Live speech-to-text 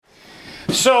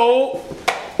So,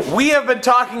 we have been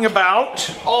talking about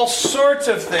all sorts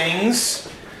of things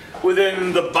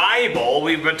within the Bible.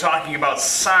 We've been talking about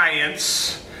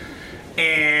science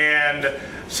and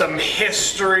some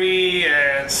history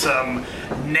and some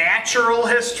natural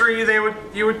history,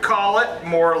 you would call it,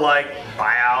 more like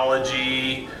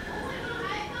biology.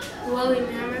 Woolly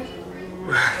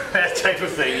mammoth. That type of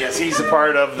thing. Yes, he's a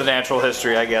part of the natural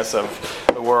history, I guess, of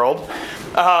the world.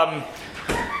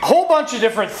 A whole bunch of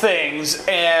different things,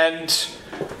 and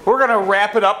we're going to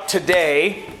wrap it up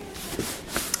today.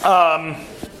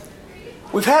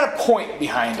 We've had a point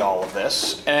behind all of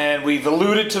this, and we've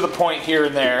alluded to the point here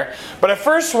and there, but I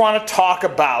first want to talk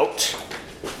about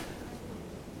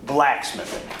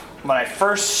blacksmithing. When I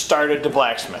first started to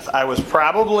blacksmith, I was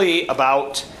probably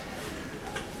about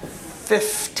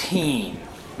 15,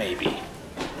 maybe.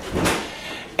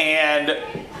 And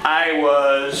I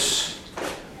was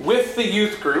with the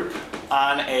youth group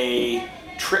on a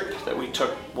trip that we took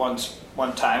one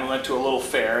time. We went to a little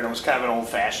fair, and it was kind of an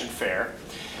old-fashioned fair.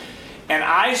 And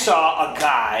I saw a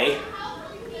guy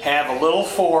have a little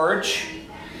forge,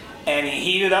 and he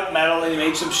heated up metal, and he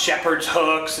made some shepherd's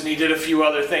hooks, and he did a few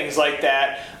other things like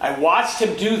that. I watched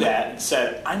him do that and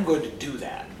said, I'm going to do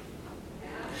that.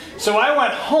 So I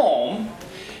went home,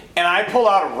 and I pulled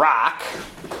out a rock,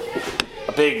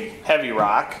 a big, heavy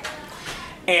rock,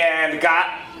 and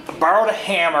borrowed a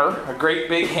hammer, a great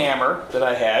big hammer that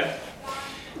I had,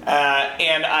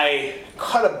 and I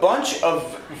cut a bunch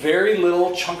of very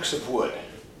little chunks of wood.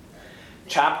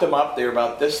 Chopped them up. They were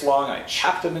about this long. I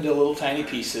chopped them into little tiny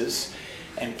pieces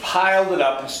and piled it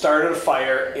up and started a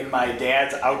fire in my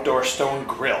dad's outdoor stone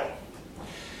grill.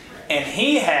 And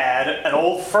he had an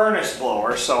old furnace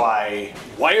blower, so I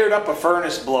wired up a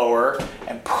furnace blower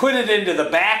and put it into the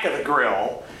back of the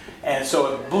grill. And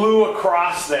so it blew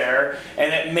across there,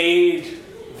 and it made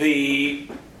the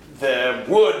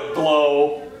wood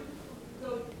blow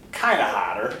kind of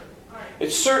hotter.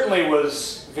 It certainly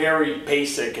was very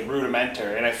basic and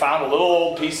rudimentary. And I found a little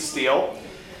old piece of steel,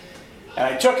 and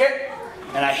I took it,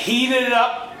 and I heated it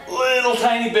up little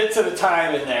tiny bits at a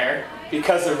time in there,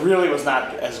 because it really was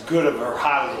not as good of or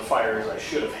hot of a fire as I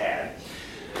should have had.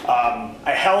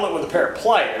 I held it with a pair of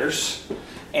pliers,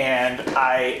 and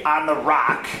I, on the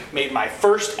rock, made my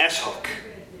first S-hook.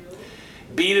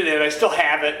 Beat it in. I still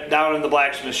have it down in the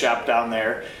blacksmith shop down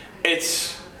there.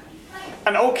 It's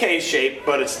an okay shape,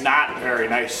 but it's not very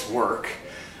nice work.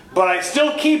 But I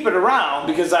still keep it around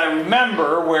because I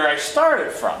remember where I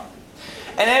started from.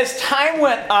 And as time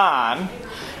went on,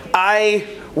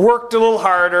 I worked a little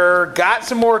harder, got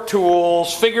some more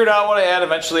tools, figured out what I had.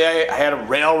 Eventually I had a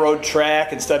railroad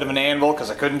track instead of an anvil because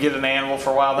I couldn't get an anvil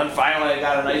for a while. Then finally I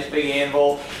got a nice big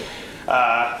anvil,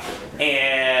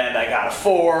 and I got a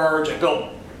forge. I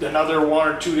built another one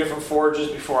or two different forges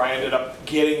before I ended up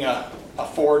getting a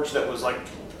forge that was like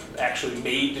actually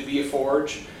made to be a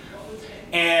forge.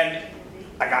 And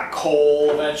I got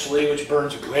coal eventually, which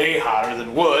burns way hotter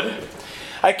than wood.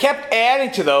 I kept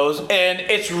adding to those, and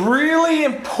it's really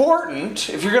important,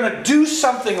 if you're going to do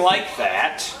something like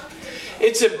that,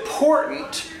 it's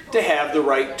important to have the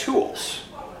right tools.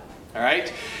 All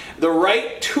right? The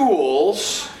right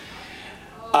tools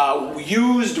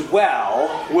used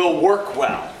well will work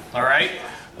well. All right?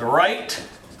 The right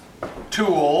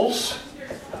tools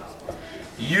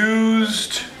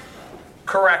used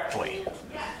correctly.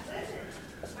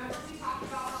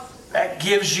 That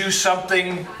gives you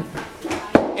something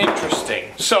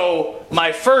interesting. So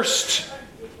my first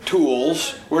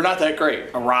tools were not that great.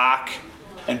 A rock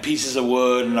and pieces of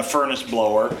wood and a furnace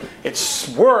blower. It's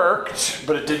worked,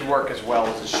 but it didn't work as well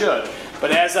as it should.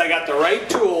 But as I got the right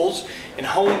tools and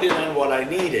honed in on what I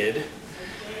needed,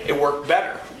 it worked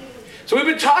better. So we've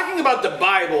been talking about the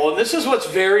Bible, and this is what's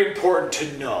very important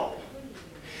to know.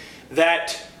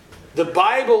 That the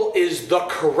Bible is the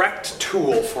correct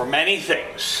tool for many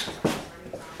things.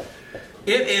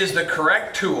 It is the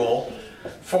correct tool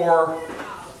for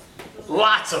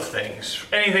lots of things.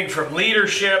 Anything from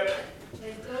leadership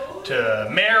to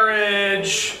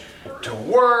marriage to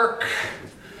work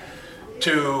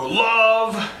to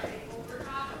love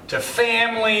to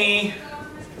family.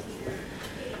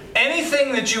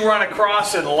 Anything that you run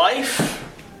across in life.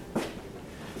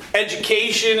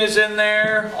 Education is in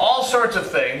there. All sorts of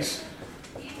things.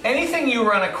 Anything you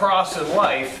run across in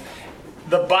life,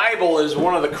 the Bible is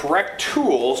one of the correct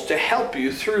tools to help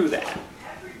you through that.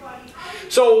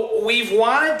 So we've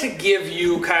wanted to give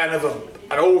you kind of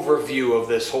an overview of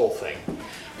this whole thing.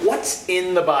 What's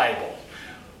in the Bible?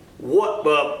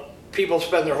 People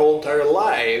spend their whole entire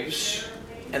lives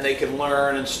and they can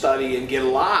learn and study and get a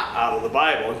lot out of the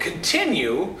Bible and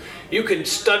continue. You can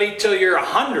study till you're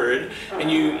 100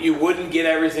 and you wouldn't get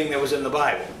everything that was in the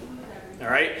Bible. All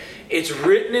right? It's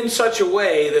written in such a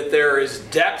way that there is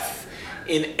depth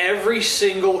in every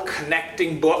single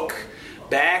connecting book,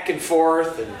 back and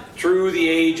forth and through the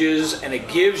ages, and it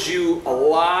gives you a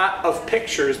lot of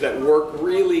pictures that work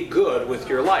really good with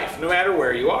your life, no matter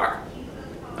where you are.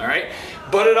 All right?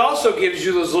 But it also gives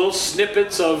you those little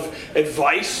snippets of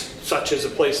advice, such as a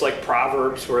place like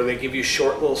Proverbs, where they give you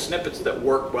short little snippets that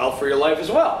work well for your life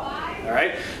as well. All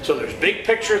right? So there's big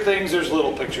picture things, there's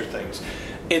little picture things.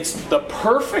 It's the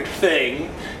perfect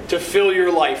thing to fill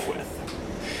your life with.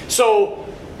 So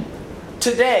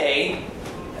today,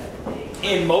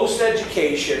 in most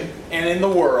education and in the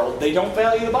world, they don't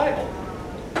value the Bible.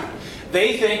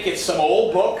 They think it's some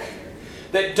old book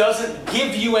that doesn't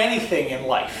give you anything in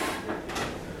life.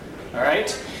 All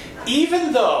right?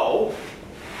 Even though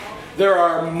there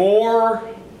are more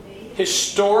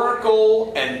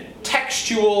historical and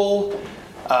textual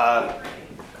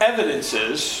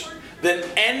evidences than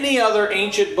any other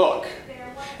ancient book.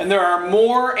 And there are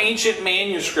more ancient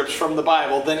manuscripts from the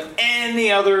Bible than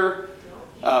any other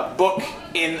book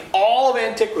in all of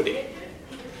antiquity.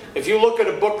 If you look at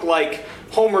a book like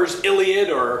Homer's Iliad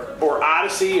or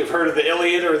Odyssey, you've heard of the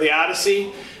Iliad or the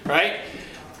Odyssey, right?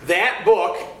 That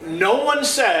book, no one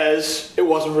says it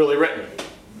wasn't really written.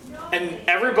 And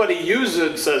everybody uses it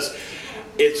and says,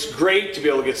 it's great to be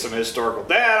able to get some historical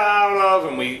data out of,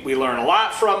 and we learn a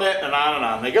lot from it, and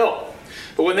on they go.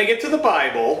 But when they get to the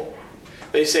Bible,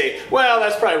 they say, well,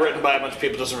 that's probably written by a bunch of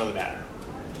people, it doesn't really matter.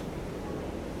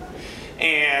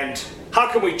 And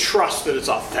how can we trust that it's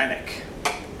authentic?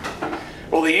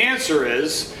 Well, the answer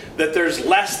is that there's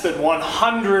less than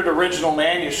 100 original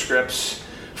manuscripts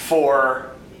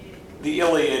for the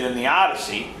Iliad and the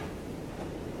Odyssey.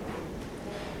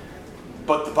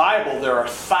 But the Bible, there are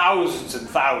thousands and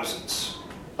thousands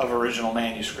of original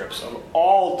manuscripts of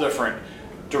all different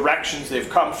directions they've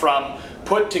come from,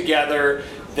 put together.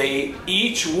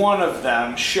 Each one of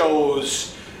them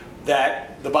shows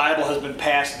that the Bible has been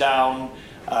passed down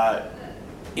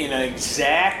in an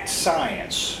exact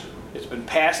science. It's been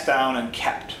passed down and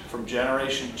kept from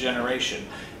generation to generation.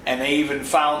 And they even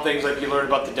found things like you learned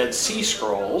about the Dead Sea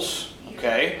Scrolls,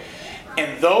 okay?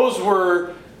 And those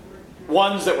were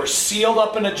ones that were sealed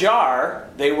up in a jar.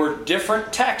 They were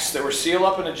different texts that were sealed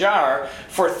up in a jar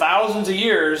for thousands of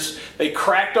years. They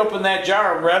cracked open that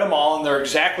jar and read them all, and they're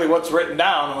exactly what's written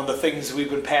down on the things we've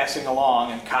been passing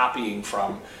along and copying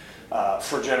from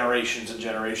for generations and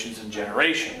generations and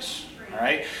generations. All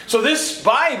right? So this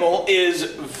Bible is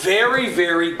very,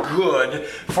 very good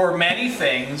for many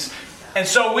things. And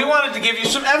so we wanted to give you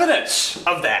some evidence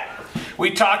of that.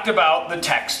 We talked about the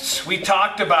texts. We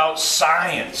talked about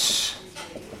science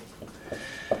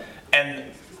and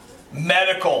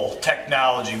medical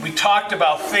technology. We talked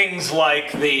about things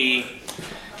like the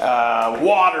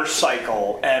water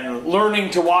cycle and learning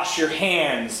to wash your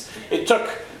hands. It took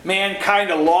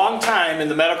mankind a long time in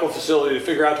the medical facility to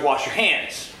figure out to wash your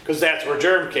hands, because that's where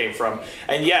germ came from.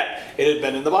 And yet, it had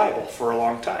been in the Bible for a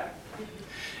long time.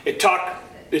 It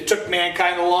took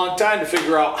mankind a long time to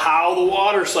figure out how the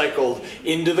water cycled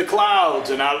into the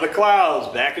clouds and out of the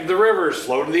clouds, back into the rivers,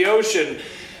 flow to the ocean.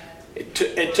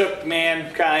 It took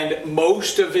mankind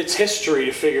most of its history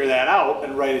to figure that out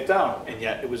and write it down, and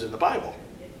yet it was in the Bible.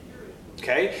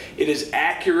 Okay? It is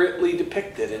accurately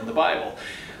depicted in the Bible.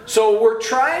 So we're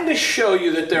trying to show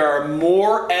you that there are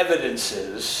more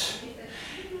evidences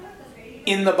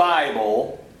in the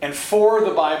Bible and for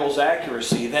the Bible's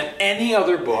accuracy than any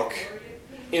other book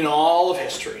in all of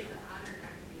history.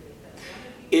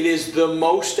 It is the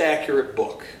most accurate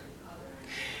book.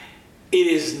 It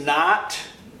is not.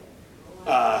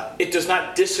 It does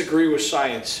not disagree with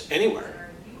science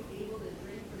anywhere.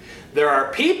 There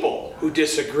are people who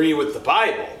disagree with the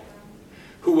Bible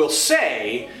who will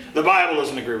say the Bible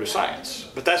doesn't agree with science.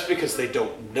 But that's because they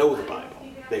don't know the Bible.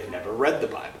 They've never read the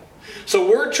Bible. So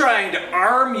we're trying to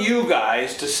arm you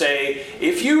guys to say,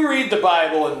 if you read the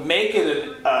Bible and make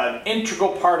it an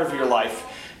integral part of your life,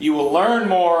 you will learn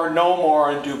more, know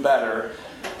more, and do better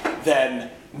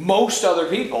than most other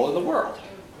people in the world.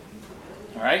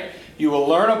 All right? You will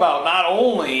learn about not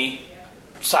only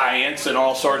science and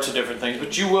all sorts of different things,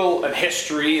 but you will, and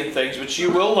history and things, but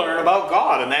you will learn about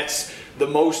God, and that's the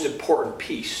most important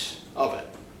piece of it.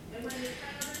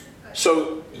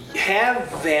 So have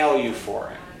value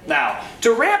for it. Now,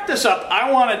 to wrap this up,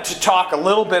 I wanted to talk a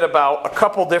little bit about a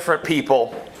couple different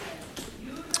people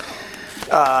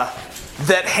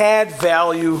that had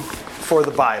value for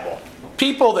the Bible.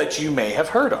 People that you may have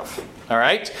heard of. All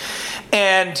right?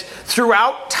 And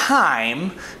throughout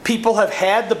time, people have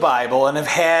had the Bible and have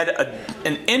had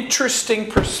an interesting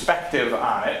perspective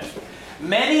on it.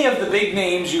 Many of the big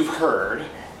names you've heard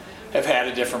have had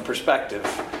a different perspective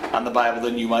on the Bible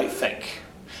than you might think.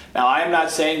 Now, I am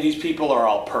not saying these people are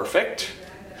all perfect,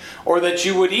 or that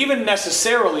you would even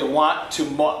necessarily want to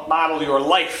model your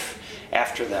life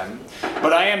after them,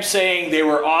 but I am saying they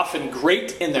were often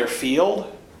great in their field,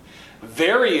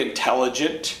 very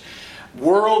intelligent,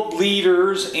 world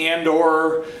leaders and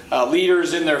or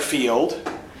leaders in their field,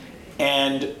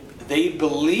 and they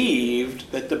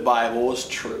believed that the Bible was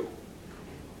true.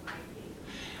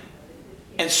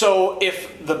 And so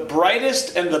if the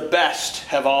brightest and the best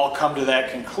have all come to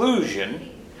that conclusion,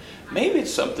 maybe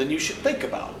it's something you should think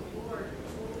about.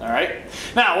 All right?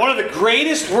 Now, one of the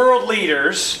greatest world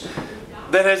leaders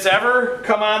that has ever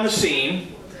come on the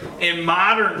scene in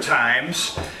modern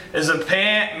times is a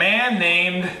man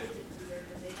named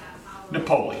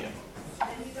Napoleon.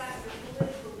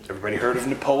 Everybody heard of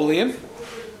Napoleon?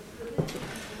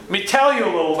 Let me tell you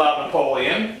a little about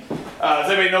Napoleon.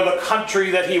 Does anybody know the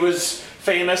country that he was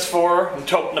famous for?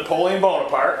 Napoleon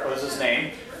Bonaparte was his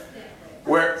name.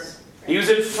 Where he was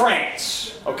in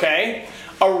France, okay?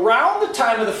 Around the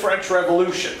time of the French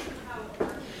Revolution.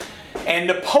 And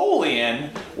Napoleon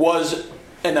was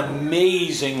an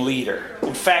amazing leader.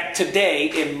 In fact, today,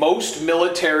 in most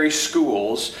military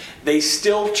schools, they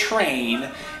still train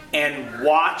and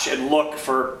watch and look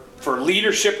for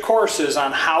leadership courses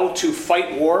on how to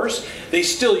fight wars. They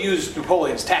still use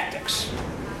Napoleon's tactics.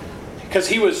 Because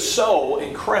he was so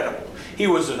incredible. He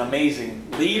was an amazing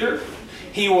leader.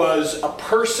 He was a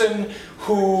person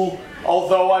who,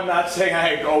 although I'm not saying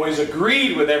I always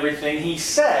agreed with everything he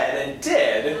said and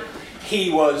did, he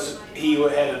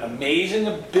had an amazing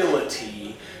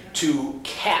ability to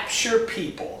capture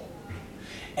people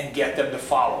and get them to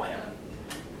follow him.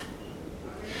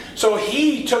 So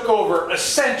he took over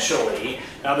essentially,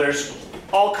 now there's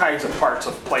all kinds of parts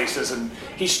of places, and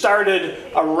he started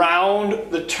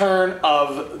around the turn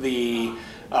of the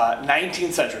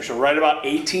 19th century, so right about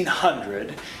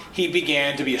 1800, he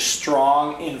began to be a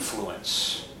strong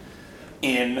influence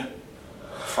in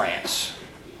France.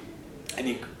 And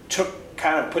he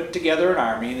put together an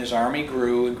army, and his army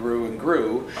grew and grew and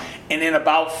grew. And in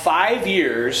about 5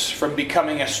 years from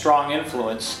becoming a strong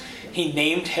influence, he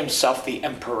named himself the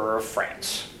Emperor of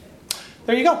France.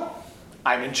 There you go.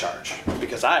 I'm in charge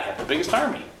because I have the biggest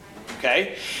army.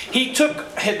 Okay? He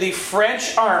took the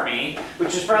French army,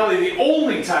 which is probably the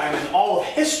only time in all of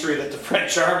history that the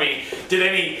French army did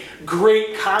any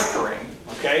great conquering.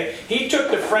 Okay? He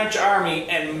took the French army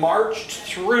and marched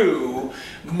through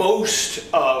most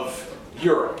of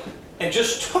Europe and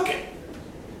just took it.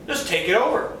 Just take it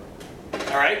over.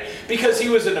 All right? Because he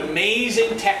was an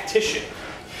amazing tactician.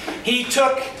 He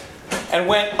took and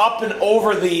went up and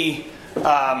over the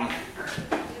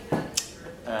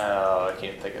I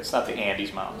can't think. It's not the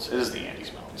Andes Mountains. It is the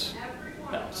Andes Mountains.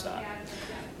 No, it's not.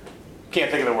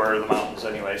 Can't think of the word of the mountains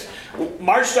anyways.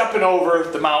 Marched up and over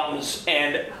the mountains,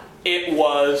 and it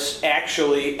was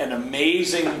actually an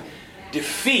amazing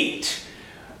defeat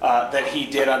that he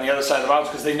did on the other side of the mountains,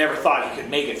 because they never thought he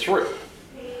could make it through.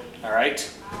 All right?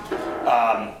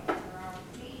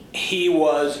 He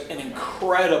was an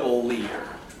incredible leader.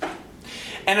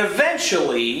 And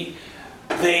eventually,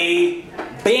 they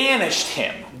banished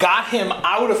him, got him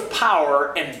out of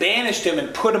power, and banished him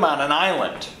and put him on an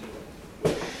island.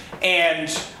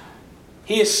 And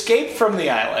he escaped from the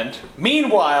island.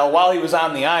 Meanwhile, while he was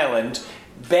on the island,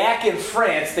 back in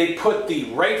France, they put the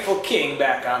rightful king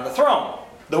back on the throne.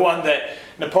 The one that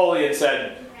Napoleon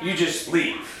said, you just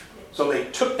leave. So they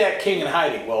took that king in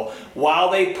hiding. Well, while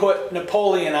they put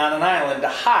Napoleon on an island to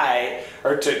hide,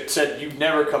 said you'd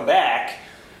never come back,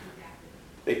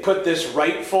 they put this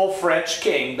rightful French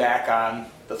king back on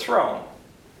the throne.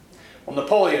 Well,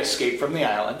 Napoleon escaped from the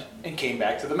island and came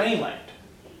back to the mainland.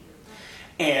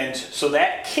 And so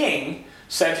that king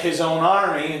sent his own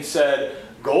army and said,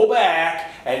 go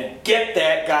back and get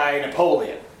that guy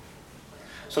Napoleon.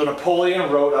 So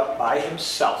Napoleon rode up by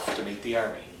himself to meet the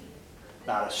army.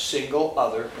 Not a single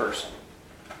other person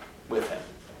with him.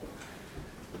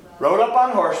 Rode up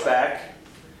on horseback,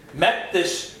 met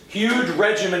this huge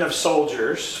regiment of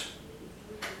soldiers,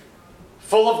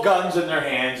 full of guns in their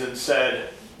hands, and said,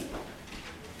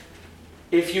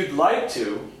 if you'd like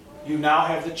to, you now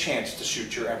have the chance to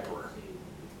shoot your emperor.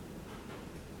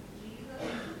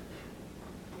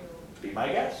 Be my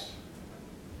guest.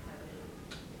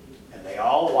 And they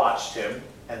all watched him,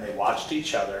 and they watched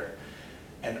each other,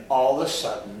 and all of a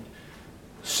sudden,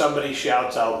 somebody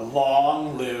shouts out,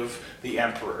 long live the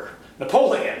emperor.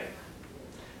 Napoleon.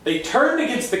 They turned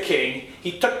against the king.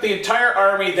 He took the entire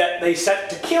army that they sent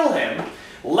to kill him,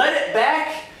 led it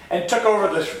back, and took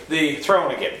over the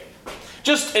throne again.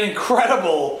 Just an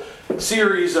incredible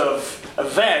series of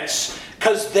events,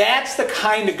 because that's the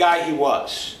kind of guy he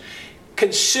was.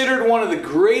 Considered one of the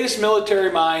greatest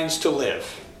military minds to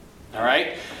live. All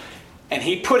right? And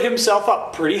he put himself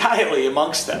up pretty highly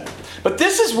amongst them. But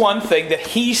this is one thing that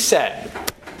he said.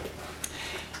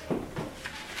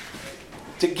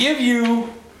 To give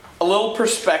you a little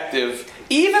perspective,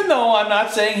 even though I'm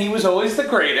not saying he was always the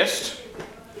greatest,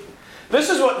 this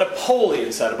is what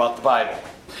Napoleon said about the Bible.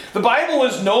 The Bible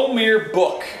is no mere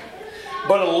book,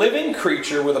 but a living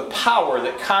creature with a power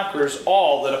that conquers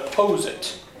all that oppose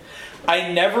it.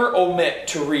 I never omit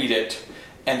to read it,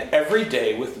 and every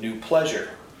day with new pleasure.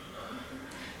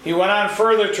 He went on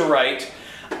further to write,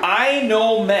 I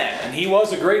know men, and he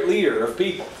was a great leader of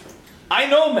people. I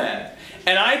know men,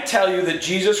 and I tell you that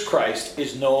Jesus Christ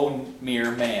is no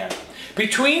mere man.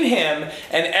 Between him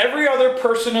and every other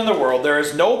person in the world, there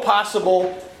is no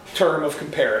possible term of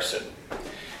comparison.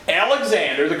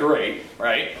 Alexander the Great,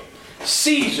 right?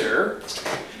 Caesar,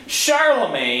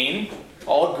 Charlemagne,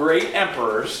 all great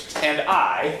emperors, and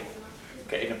I,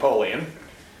 Napoleon,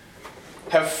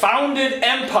 have founded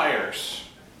empires.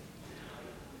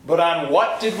 But on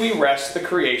what did we rest the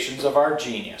creations of our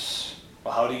genius?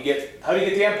 Well, how do you get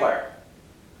the empire?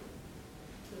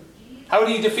 How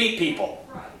do you defeat people?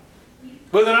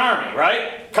 With an army,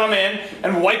 right? Come in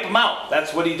and wipe them out.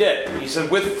 That's what he did. He said,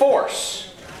 with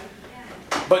force.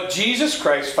 But Jesus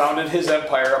Christ founded his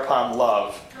empire upon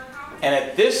love. And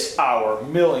at this hour,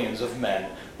 millions of men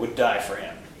would die for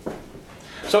him.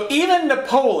 So even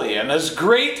Napoleon, as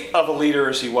great of a leader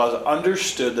as he was,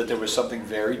 understood that there was something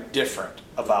very different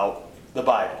about the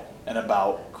Bible and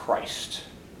about Christ.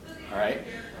 All right?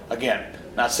 Again,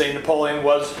 not saying Napoleon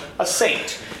was a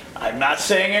saint. I'm not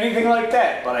saying anything like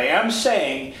that. But I am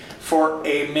saying for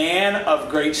a man of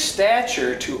great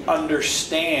stature to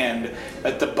understand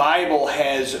that the Bible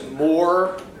has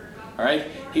more, all right?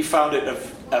 He found it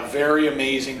a very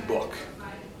amazing book.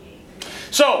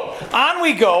 So, on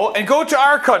we go and go to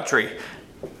our country.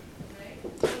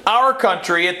 Our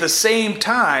country at the same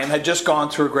time had just gone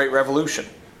through a great revolution.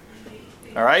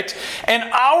 All right? And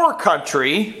our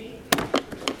country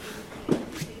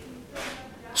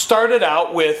started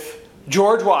out with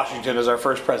George Washington as our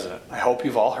first president. I hope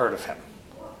you've all heard of him.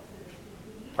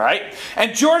 Right?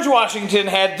 And George Washington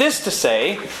had this to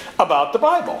say about the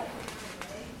Bible.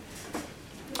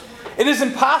 It is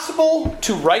impossible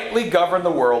to rightly govern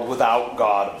the world without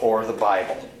God or the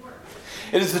Bible.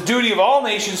 It is the duty of all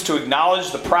nations to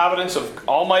acknowledge the providence of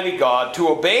Almighty God, to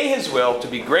obey His will, to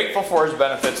be grateful for His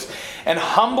benefits, and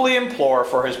humbly implore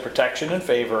for His protection and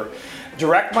favor.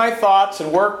 Direct my thoughts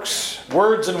and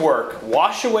words and work.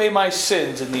 Wash away my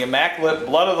sins in the immaculate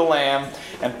blood of the Lamb,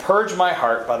 and purge my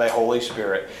heart by Thy Holy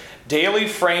Spirit. Daily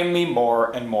frame me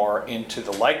more and more into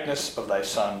the likeness of Thy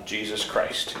Son, Jesus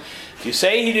Christ. If you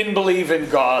say he didn't believe in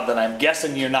God, then I'm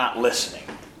guessing you're not listening.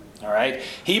 All right?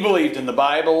 He believed in the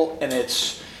Bible and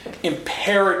its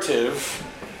imperative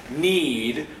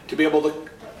need to be able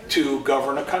to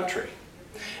govern a country.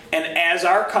 And as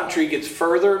our country gets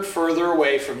further and further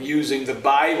away from using the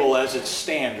Bible as its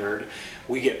standard,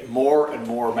 we get more and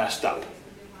more messed up.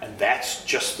 And that's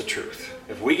just the truth.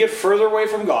 If we get further away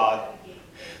from God,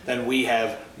 then we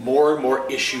have more and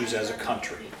more issues as a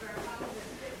country.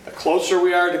 The closer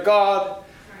we are to God,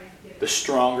 the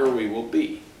stronger we will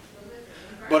be.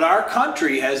 But our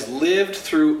country has lived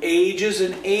through ages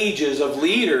and ages of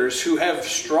leaders who have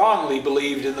strongly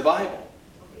believed in the Bible.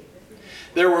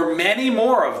 There were many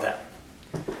more of them.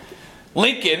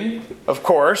 Lincoln, of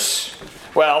course,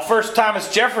 well, first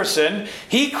Thomas Jefferson,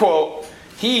 he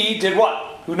did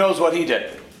what? Who knows what he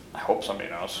did? I hope somebody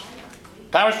knows.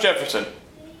 Thomas Jefferson.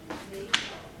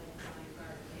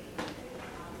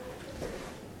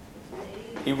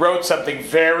 He wrote something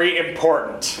very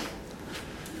important.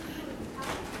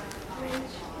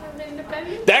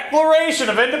 Declaration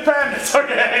of Independence.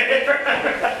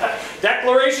 Okay.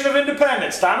 Declaration of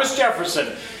Independence. Thomas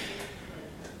Jefferson.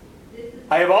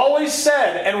 I have always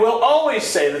said and will always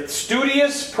say that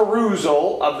studious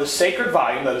perusal of the sacred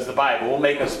volume, that is the Bible, will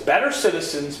make us better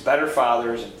citizens, better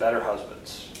fathers, and better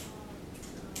husbands.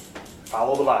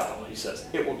 Follow the Bible, he says.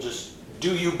 It will just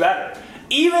do you better.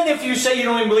 Even if you say you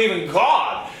don't even believe in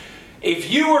God, if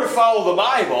you were to follow the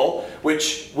Bible,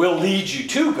 which will lead you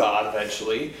to God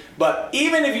eventually, but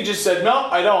even if you just said, no,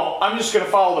 I don't, I'm just going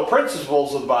to follow the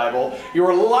principles of the Bible,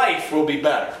 your life will be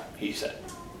better, he said.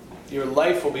 Your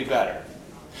life will be better.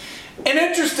 An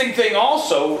interesting thing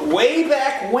also, way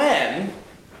back when,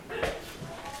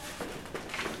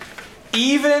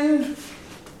 Even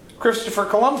Christopher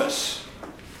Columbus.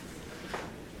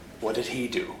 What did he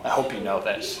do? I hope you know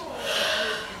this.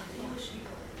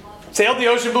 Sailed the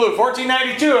ocean blue,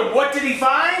 1492. And what did he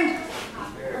find?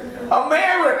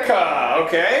 America.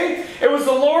 Okay? It was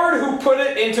the Lord who put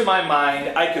it into my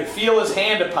mind. I could feel His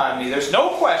hand upon me. There's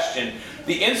no question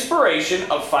the inspiration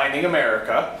of finding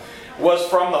America was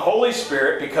from the Holy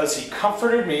Spirit, because He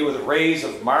comforted me with rays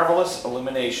of marvelous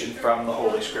illumination from the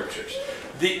Holy Scriptures.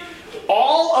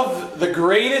 All of the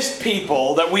greatest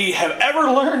people that we have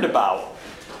ever learned about,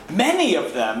 many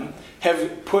of them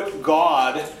have put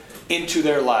God into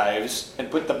their lives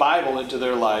and put the Bible into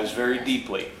their lives very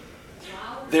deeply.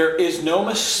 There is no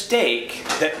mistake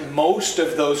that most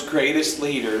of those greatest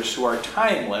leaders who are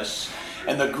timeless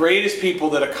and the greatest people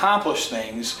that accomplish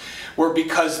things were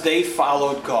because they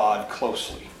followed God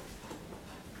closely.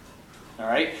 All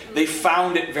right? They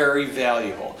found it very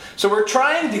valuable. So we're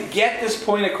trying to get this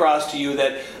point across to you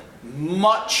that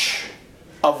much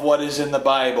of what is in the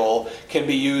Bible can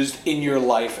be used in your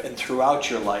life and throughout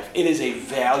your life. It is a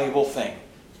valuable thing.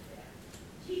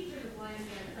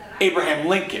 Abraham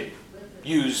Lincoln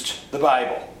used the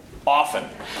Bible often.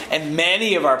 And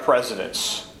many of our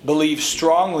presidents believe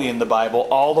strongly in the Bible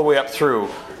all the way up through.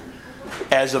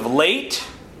 As of late,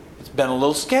 it's been a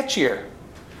little sketchier.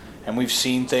 And we've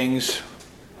seen things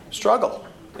struggle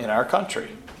in our country.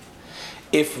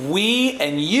 If we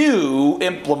and you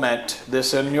implement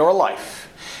this in your life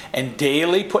and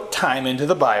daily put time into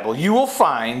the Bible, you will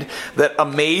find that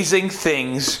amazing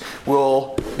things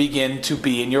will begin to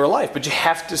be in your life. But you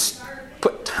have to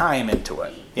put time into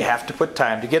it. You have to put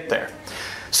time to get there.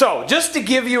 So, just to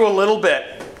give you a little bit,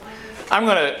 I'm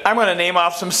going to name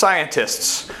off some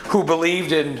scientists who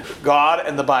believed in God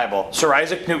and the Bible. Sir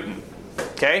Isaac Newton,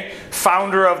 okay,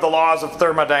 founder of the laws of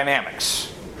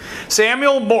thermodynamics.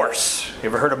 Samuel Morse. You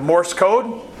ever heard of Morse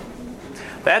code?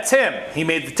 That's him. He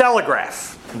made the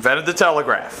telegraph, invented the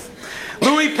telegraph.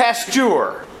 Louis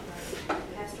Pasteur.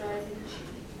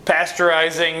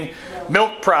 Pasteurizing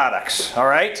milk products, all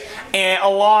right? And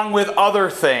along with other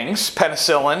things,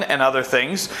 penicillin and other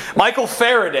things. Michael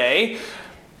Faraday,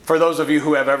 for those of you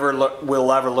who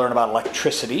will ever learn about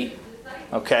electricity,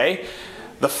 okay?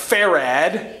 The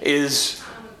farad is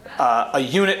a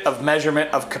unit of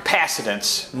measurement of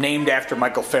capacitance named after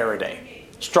Michael Faraday.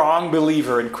 Strong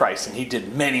believer in Christ, and he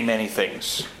did many, many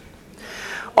things.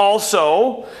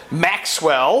 Also,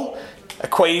 Maxwell,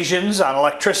 equations on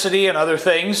electricity and other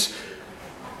things,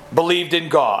 believed in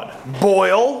God.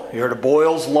 Boyle, you heard of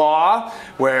Boyle's Law,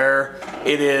 where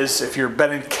it is, if you've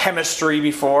been in chemistry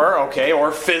before, okay,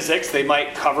 or physics, they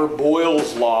might cover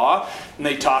Boyle's Law, and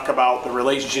they talk about the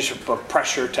relationship of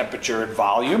pressure, temperature, and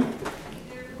volume.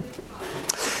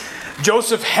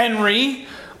 Joseph Henry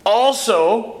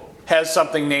also has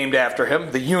something named after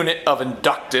him, the unit of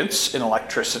inductance in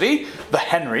electricity, the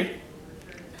Henry.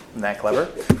 Isn't that clever?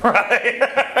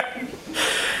 Right?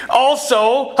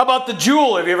 Also, how about the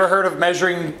joule? Have you ever heard of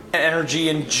measuring energy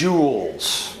in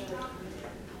joules?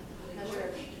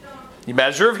 The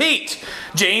measure of heat.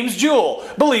 James Joule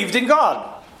believed in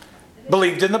God,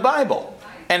 believed in the Bible.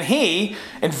 And he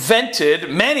invented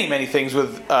many, many things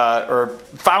or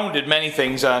founded many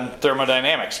things on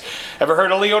thermodynamics. Ever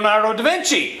heard of Leonardo da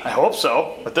Vinci? I hope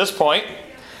so, at this point.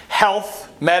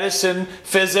 Health, medicine,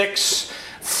 physics,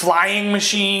 flying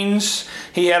machines.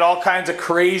 He had all kinds of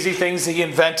crazy things that he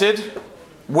invented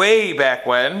way back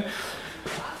when.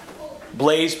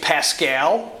 Blaise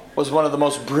Pascal was one of the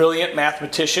most brilliant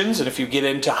mathematicians, and if you get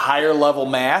into higher level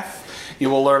math, you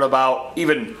will learn about,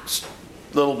 even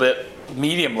a little bit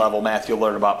medium level math, you'll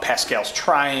learn about Pascal's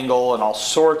triangle and all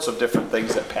sorts of different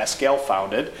things that Pascal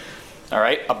founded. All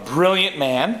right, a brilliant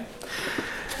man.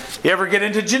 You ever get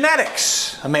into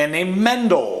genetics? A man named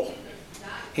Mendel.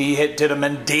 He did a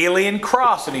Mendelian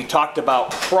cross, and he talked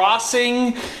about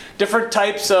crossing different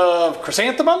types of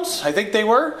chrysanthemums, I think they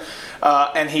were.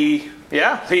 And he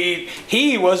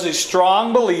was a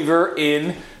strong believer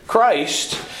in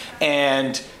Christ,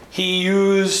 and he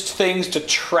used things to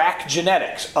track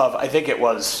genetics of, I think it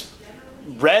was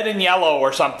red and yellow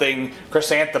or something,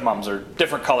 chrysanthemums, or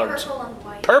different colors. Purple and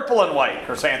white. Purple and white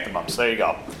chrysanthemums. There you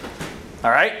go.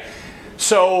 All right?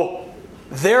 So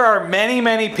there are many,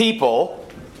 many people,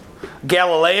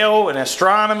 Galileo in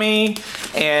astronomy,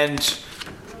 and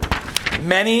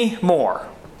many more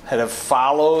that have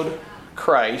followed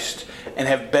Christ and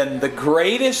have been the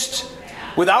greatest.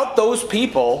 Without those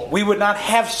people, we would not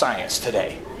have science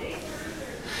today.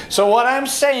 So what I'm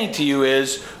saying to you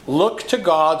is, look to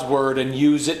God's Word and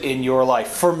use it in your life.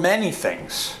 For many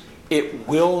things, it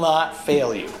will not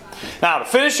fail you. Now, to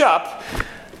finish up,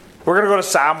 we're going to go to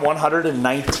Psalm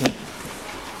 119.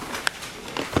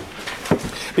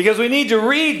 Because we need to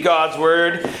read God's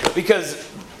Word, because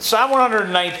Psalm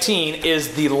 119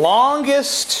 is the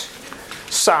longest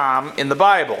psalm in the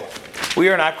Bible. We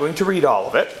are not going to read all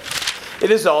of it.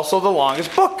 It is also the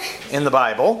longest book in the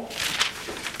Bible.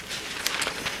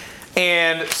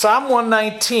 And Psalm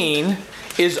 119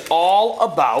 is all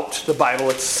about the Bible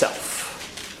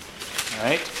itself. All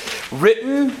right?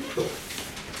 Written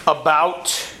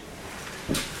about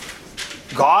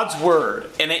God's Word.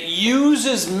 And it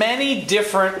uses many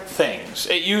different things.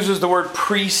 It uses the word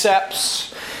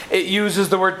precepts. It uses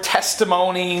the word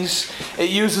testimonies. It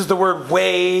uses the word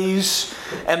ways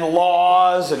and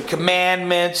laws and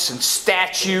commandments and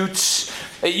statutes.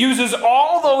 It uses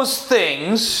all those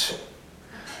things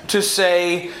to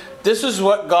say, this is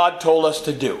what God told us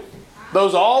to do.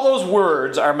 All those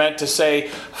words are meant to say,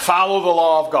 follow the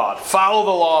law of God. Follow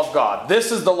the law of God.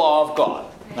 This is the law of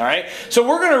God. All right? So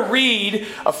we're going to read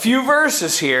a few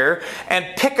verses here and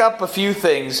pick up a few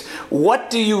things. What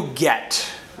do you get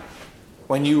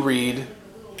when you read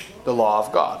the law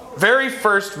of God? Very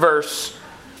first verse.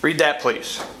 Read that,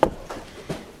 please.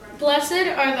 Blessed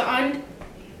are the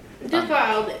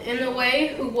undefiled in the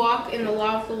way who walk in the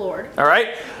law of the Lord. All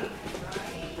right?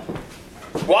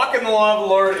 Walk in the law of the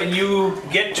Lord and you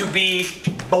get to be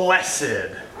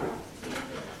blessed.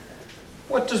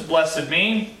 What does blessed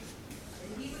mean?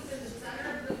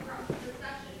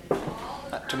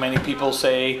 Not too many people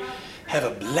say, have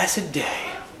a blessed day.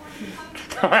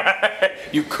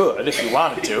 You could if you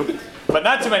wanted to. But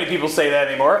not too many people say that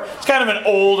anymore. It's kind of an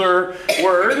older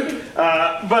word.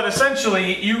 But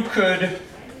essentially, you could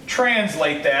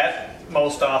translate that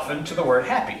most often to the word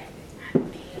happy.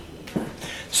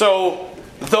 So,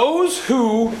 those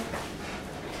who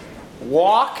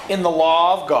walk in the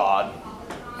law of God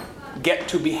get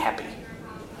to be happy.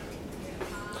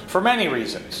 For many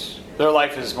reasons. Their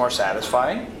life is more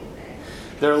satisfying.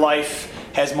 Their life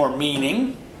has more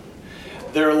meaning.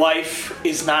 Their life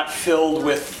is not filled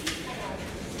with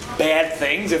bad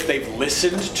things if they've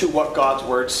listened to what God's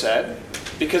Word said,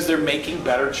 because they're making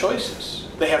better choices.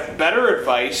 They have better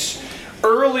advice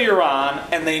earlier on,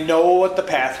 and they know what the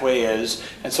pathway is,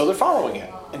 and so they're following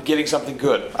it and getting something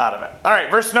good out of it. All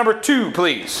right, verse number 2,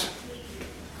 please.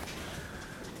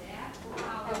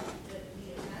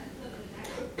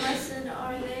 Blessed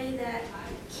are they that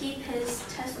keep his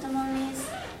testimonies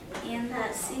and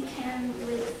that seek him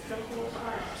with the whole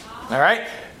heart. All right,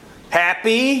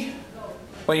 happy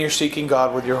when you're seeking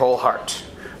God with your whole heart.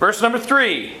 Verse number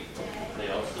 3.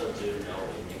 They also do know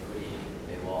iniquity,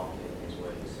 they walk in his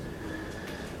ways.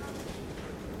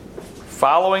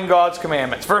 Following God's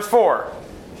commandments. Verse 4.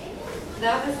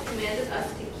 Thou hast commanded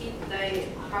us to keep thy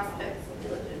prospects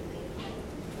diligently.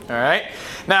 All right.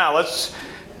 Now,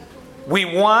 we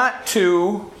want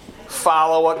to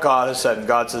follow what God has said. And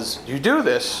God says, you do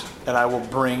this, and I will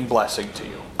bring blessing to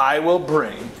you. I will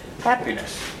bring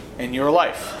happiness in your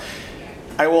life.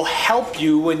 I will help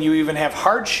you when you even have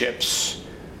hardships,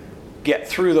 get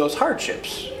through those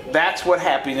hardships. That's what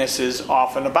happiness is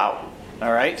often about.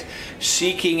 All right?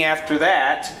 Seeking after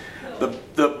that,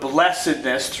 the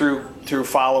blessedness through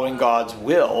following God's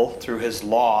will, through His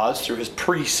laws, through His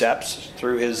precepts,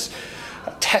 through His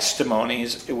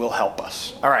testimonies, it will help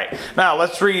us. All right. Now,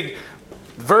 let's read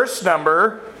verse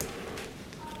number,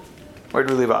 where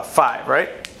did we leave off? 5,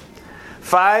 right?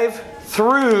 5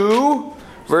 through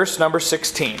verse number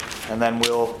 16. And then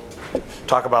we'll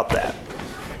talk about that.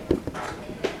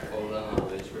 Hold on the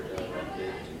ways were directed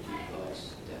to keep God's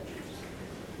statutes.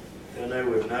 Then I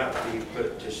would not be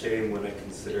put to shame when I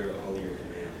consider all your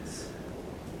commands.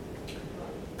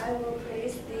 I will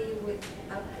praise thee with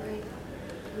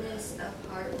uprightness of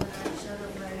heart when I shall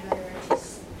learn thy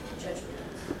righteous judgments.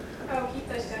 I will keep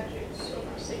thy statutes, so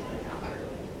forsake them not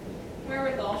utterly.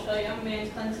 Wherewithal shall a young man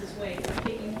cleanse his way, by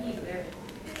taking heed thereto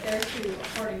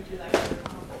according to thy word.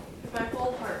 With my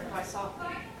whole heart have I sought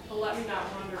thee, but let me not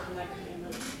wander from thy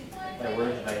commandments. Thy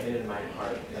word have I hid in my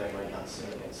heart, that I might not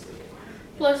sin against thee.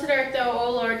 Blessed art thou,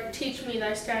 O Lord, teach me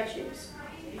thy statutes.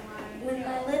 With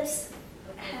my lips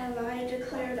have I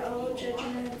declared all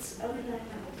judgments of thy mouth.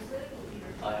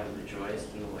 I have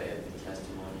rejoiced in the way of the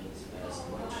testimonies as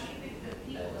much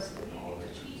as in all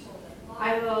riches.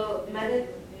 I will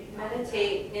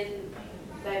meditate in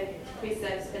thy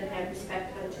precepts and have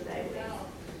respect unto thy ways.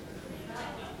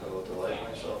 I will delight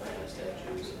myself in thy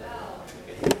statutes.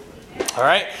 All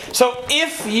right? So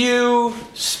if you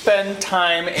spend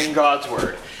time in God's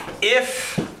Word,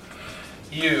 if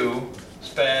you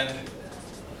spend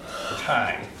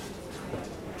time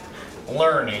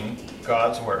learning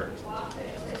God's Word,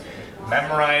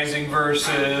 memorizing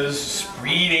verses,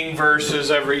 reading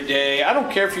verses every day. I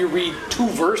don't care if you read 2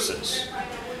 verses.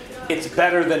 it's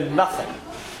better than nothing.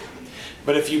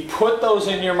 But if you put those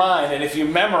in your mind, and if you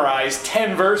memorize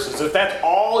 10 verses, if that's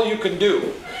all you can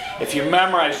do, if you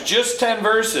memorize just 10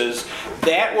 verses,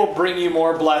 that will bring you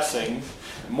more blessing,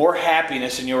 more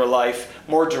happiness in your life,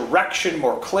 more direction,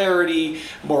 more clarity,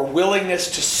 more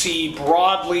willingness to see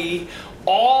broadly.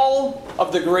 All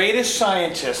of the greatest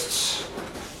scientists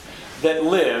that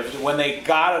lived, when they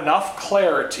got enough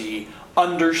clarity,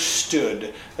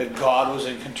 understood that God was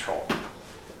in control.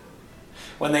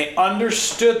 When they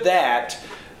understood that,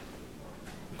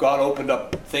 God opened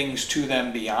up things to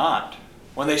them beyond.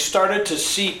 When they started to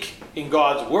seek in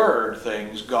God's Word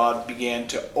things, God began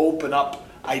to open up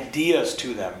ideas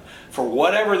to them for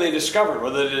whatever they discovered,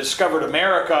 whether they discovered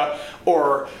America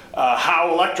or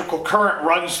how electrical current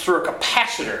runs through a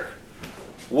capacitor.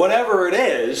 Whatever it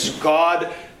is,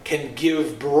 God can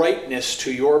give brightness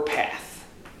to your path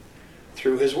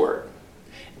through His Word.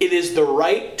 It is the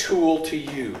right tool to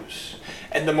use.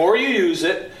 And the more you use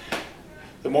it,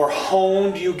 the more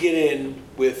honed you get in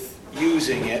with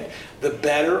using it, the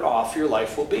better off your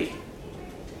life will be.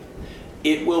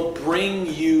 It will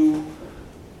bring you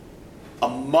a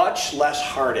much less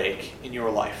heartache in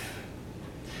your life.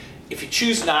 If you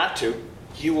choose not to,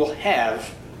 you will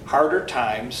have harder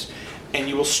times and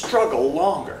you will struggle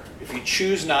longer if you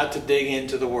choose not to dig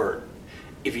into the Word.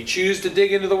 If you choose to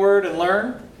dig into the Word and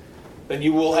learn, then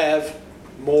you will have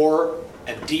more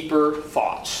and deeper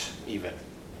thoughts even.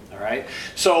 All right?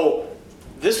 So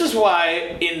this is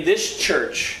why in this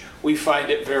church we find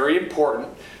it very important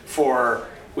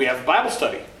we have a Bible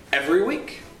study. Every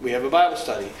week we have a Bible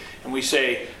study. And we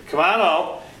say, come on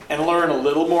out and learn a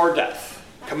little more depth.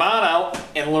 Come on out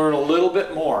and learn a little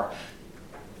bit more.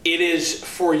 It is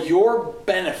for your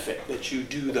benefit that you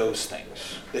do those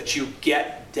things, that you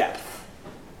get depth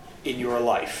in your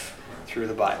life through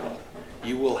the Bible.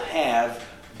 You will have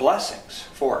blessings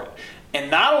for it. And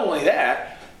not only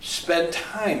that, spend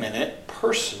time in it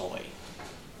personally.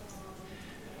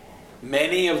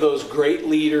 Many of those great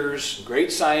leaders,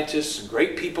 great scientists, and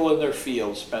great people in their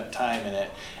field spent time in it.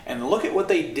 And look at what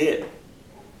they did.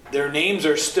 Their names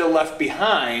are still left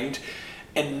behind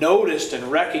and noticed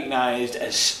and recognized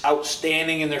as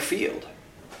outstanding in their field.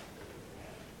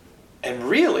 And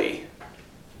really,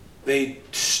 they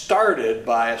started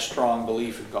by a strong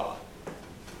belief in God.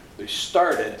 They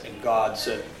started and God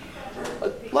said,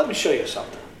 let me show you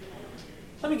something.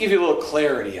 Let me give you a little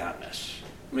clarity on this.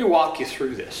 Let me walk you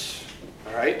through this.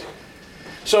 All right?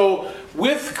 So,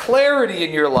 with clarity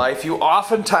in your life, you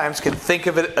oftentimes can think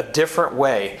of it a different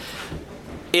way.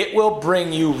 It will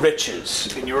bring you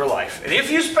riches in your life. And if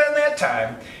you spend that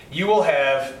time, you will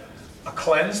have a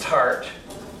cleansed heart,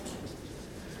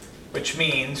 which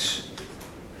means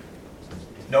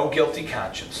no guilty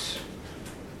conscience.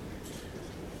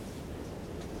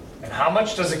 And how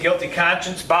much does a guilty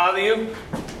conscience bother you?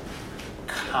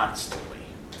 Constantly.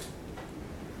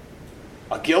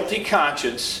 A guilty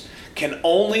conscience can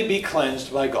only be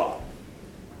cleansed by God.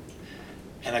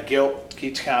 And a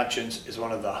guilty conscience is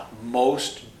one of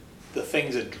the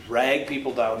things that drag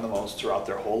people down the most throughout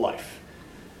their whole life.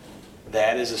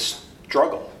 That is a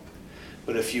struggle.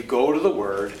 But if you go to the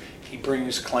Word, He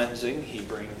brings cleansing. He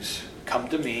brings, come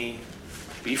to me,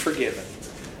 be forgiven,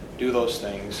 do those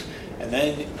things. And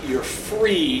then you're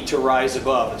free to rise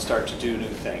above and start to do new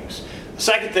things. The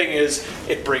second thing is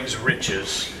it brings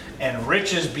riches. And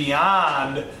riches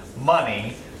beyond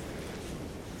money,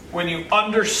 when you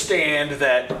understand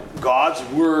that God's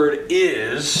Word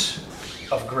is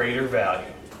of greater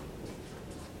value.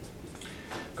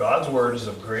 God's Word is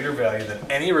of greater value than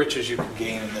any riches you can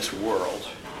gain in this world.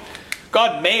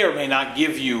 God may or may not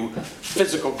give you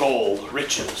physical gold,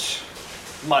 riches,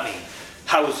 money,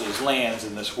 houses, lands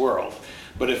in this world.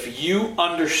 But if you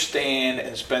understand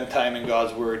and spend time in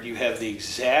God's Word, you have the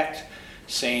exact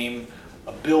same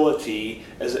ability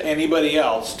as anybody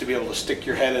else to be able to stick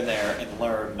your head in there and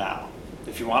learn now.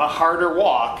 If you want a harder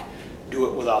walk, do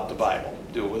it without the Bible.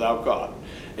 Do it without God.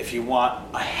 If you want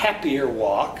a happier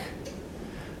walk,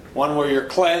 one where you're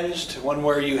cleansed, one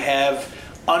where you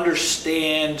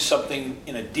understand something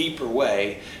in a deeper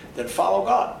way, then follow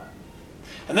God.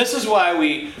 And this is why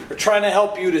we are trying to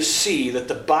help you to see that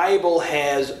the Bible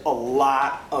has a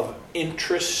lot of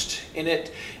interest in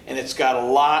it, and it's got a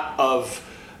lot of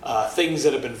things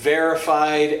that have been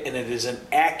verified, and it is an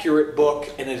accurate book,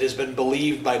 and it has been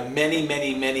believed by many,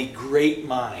 many, many great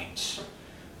minds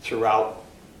throughout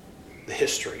the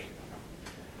history.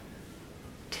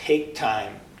 Take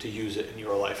time to use it in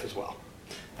your life as well.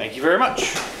 Thank you very much.